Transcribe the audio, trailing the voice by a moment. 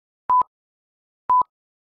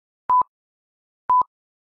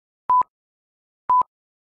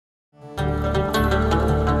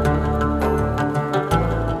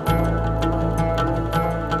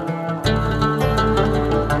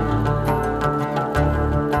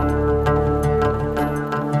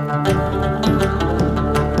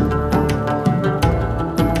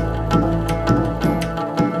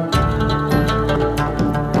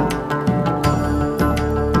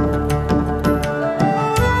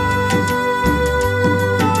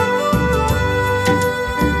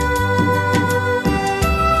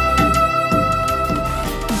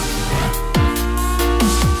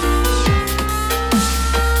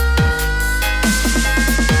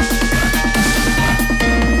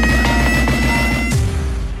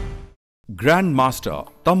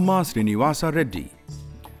Grandmaster Tamma Srinivasa Reddy.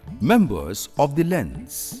 Members of the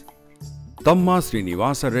Lens. Tamma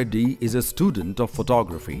Srinivasa Reddy is a student of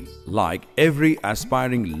photography. Like every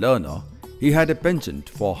aspiring learner, he had a penchant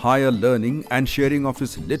for higher learning and sharing of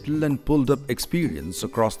his little and pulled-up experience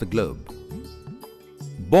across the globe.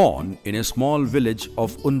 Born in a small village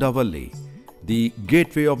of Undavalli, the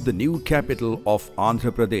gateway of the new capital of Andhra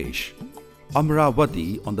Pradesh,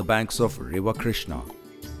 Amravati on the banks of River Krishna,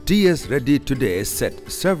 T.S. Reddy today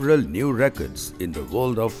set several new records in the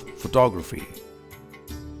world of photography.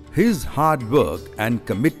 His hard work and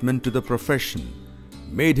commitment to the profession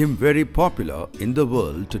made him very popular in the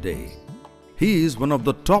world today. He is one of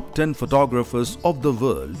the top 10 photographers of the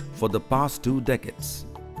world for the past 2 decades,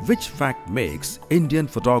 which fact makes Indian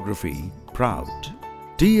photography proud.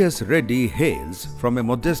 T.S. Reddy hails from a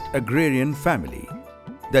modest agrarian family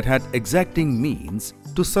that had exacting means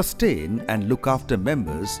to sustain and look after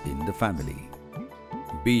members in the family.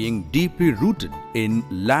 Being deeply rooted in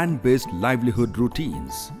land-based livelihood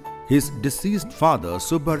routines, his deceased father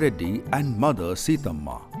Subba Reddy and mother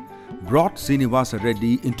Seethamma brought Srinivasa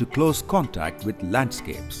Reddy into close contact with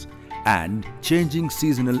landscapes and changing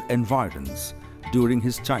seasonal environs during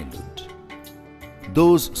his childhood.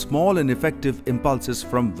 Those small and effective impulses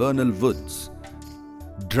from vernal woods,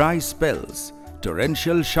 dry spells,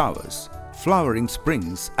 torrential showers, flowering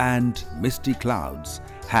springs and misty clouds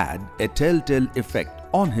had a telltale effect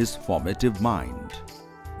on his formative mind.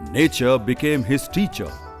 Nature became his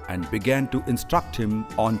teacher and began to instruct him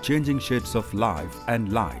on changing shades of life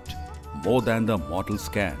and light more than the mortals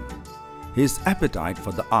can. His appetite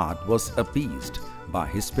for the art was appeased by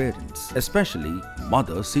his parents, especially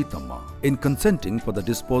Mother Seethamma, in consenting for the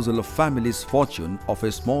disposal of family's fortune of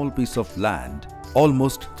a small piece of land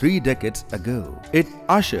almost 3 decades ago. It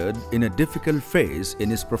ushered in a difficult phase in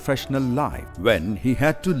his professional life when he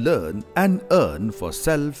had to learn and earn for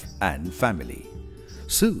self and family.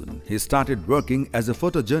 Soon he started working as a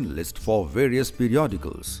photojournalist for various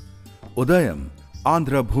periodicals: Udayam,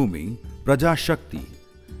 Andhra Bhumi, Praja Shakti,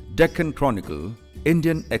 Deccan Chronicle,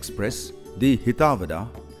 Indian Express, The Hitavada,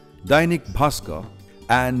 Dainik Bhaskar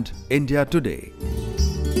and India Today.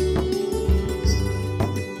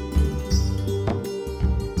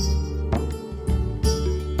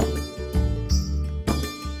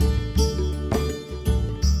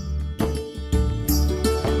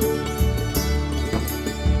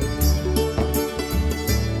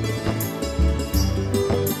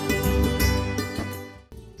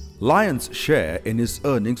 Lion's share in his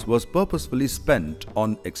earnings was purposefully spent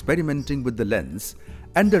on experimenting with the lens,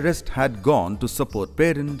 and the rest had gone to support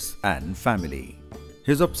parents and family.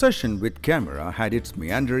 His obsession with camera had its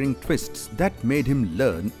meandering twists that made him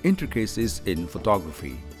learn intricacies in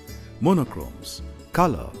photography: monochromes,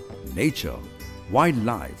 color, nature,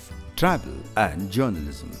 wildlife, travel and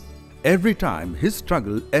journalism. Every time his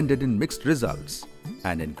struggle ended in mixed results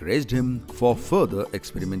and encouraged him for further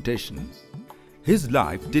experimentation. His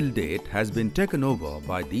life till date has been taken over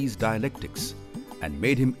by these dialectics and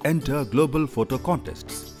made him enter global photo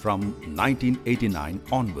contests from 1989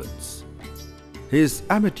 onwards. His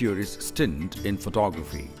amateurish stint in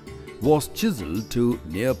photography was chiseled to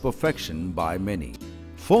near perfection by many.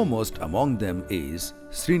 Foremost among them is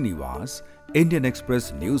Srinivas, Indian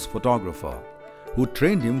Express news photographer, who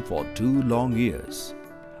trained him for 2 long years.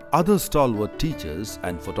 Other stalwart teachers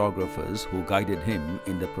and photographers who guided him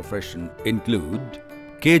in the profession include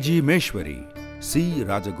K.G. Meshwari, C.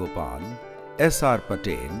 Rajagopal, S.R.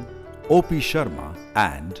 Patel, O.P. Sharma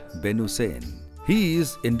and Benu Sen. He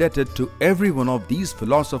is indebted to every one of these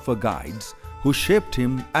philosopher guides who shaped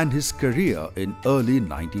him and his career in early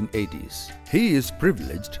 1980s. He is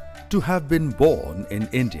privileged to have been born in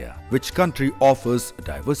India, which country offers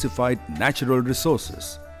diversified natural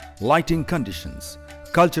resources, lighting conditions,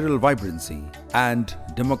 cultural vibrancy and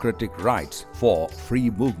democratic rights for free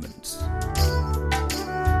movements.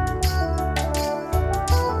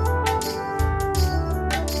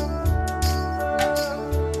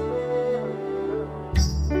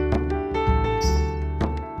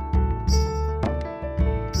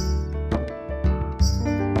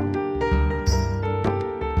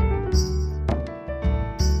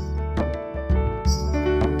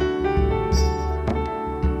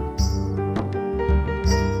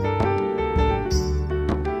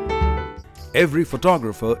 Every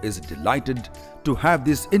photographer is delighted to have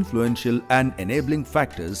these influential and enabling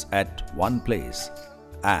factors at one place.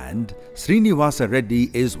 And Srinivasa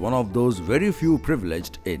Reddy is one of those very few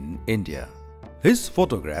privileged in India. His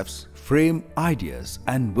photographs frame ideas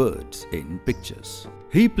and words in pictures.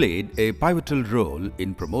 He played a pivotal role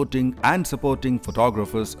in promoting and supporting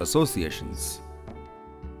photographers' associations.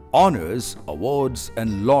 Honors, awards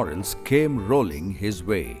and laurels came rolling his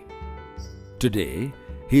way. Today,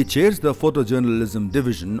 he chairs the photojournalism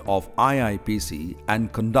division of IIPC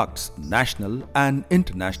and conducts national and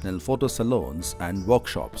international photo salons and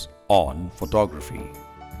workshops on photography.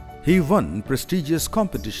 He won prestigious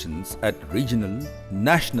competitions at regional,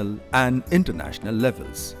 national and international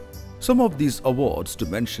levels. Some of these awards to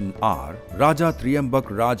mention are Raja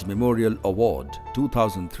Triambak Raj Memorial Award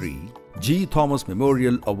 2003, G. Thomas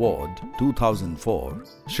Memorial Award 2004,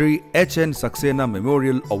 Shri H. N. Saxena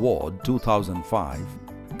Memorial Award 2005,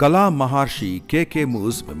 Kala Maharshi K.K.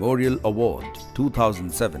 Moose Memorial Award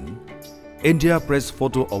 2007, India Press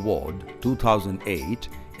Photo Award 2008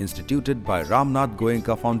 instituted by Ramnath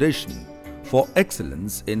Goenka Foundation for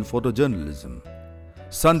Excellence in Photojournalism,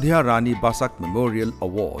 Sandhya Rani Basak Memorial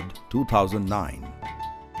Award 2009,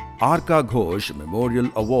 Arka Ghosh Memorial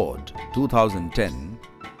Award 2010,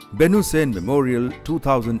 Benu Sen Memorial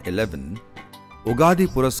 2011, Ugadi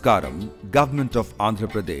Puraskaram Government of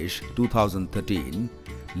Andhra Pradesh 2013,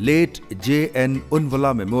 Late J. N.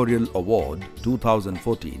 Unvala Memorial Award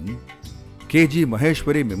 2014, K.G.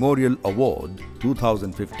 Maheshwari Memorial Award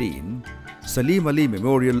 2015, Salim Ali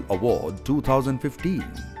Memorial Award 2015.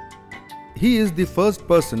 He is the first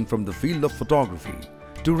person from the field of photography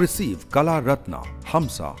to receive Kala Ratna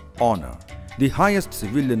Hamsa honor, the highest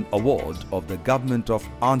civilian award of the Government of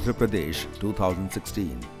Andhra Pradesh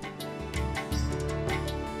 2016.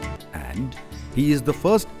 And he is the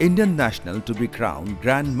first Indian national to be crowned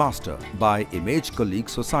Grand Master by Image Colleague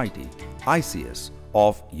Society, ICS,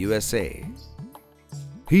 of USA.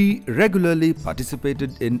 He regularly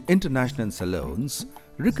participated in international salons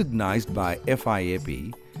recognized by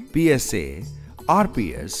FIAP, PSA,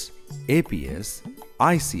 RPS, APS,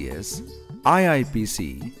 ICS,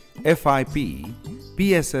 IIPC, FIP,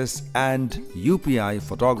 PSS and UPI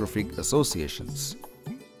photographic associations.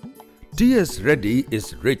 T.S. Reddy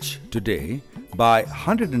is rich today by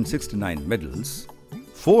 169 medals,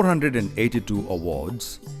 482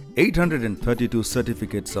 awards, 832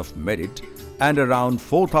 certificates of merit and around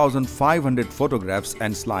 4,500 photographs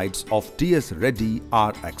and slides of T.S. Reddy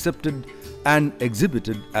are accepted and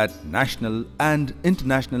exhibited at national and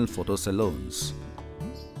international photo salons.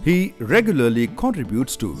 He regularly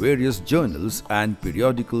contributes to various journals and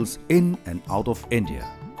periodicals in and out of India.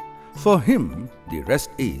 For him, the rest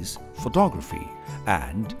is photography,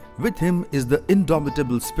 and with him is the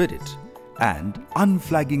indomitable spirit and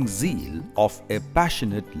unflagging zeal of a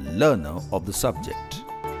passionate learner of the subject.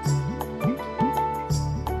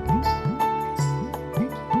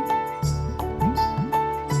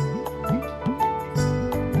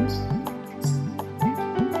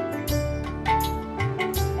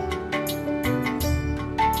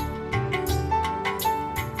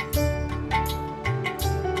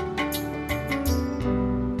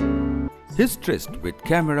 His tryst with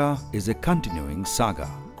camera is a continuing saga.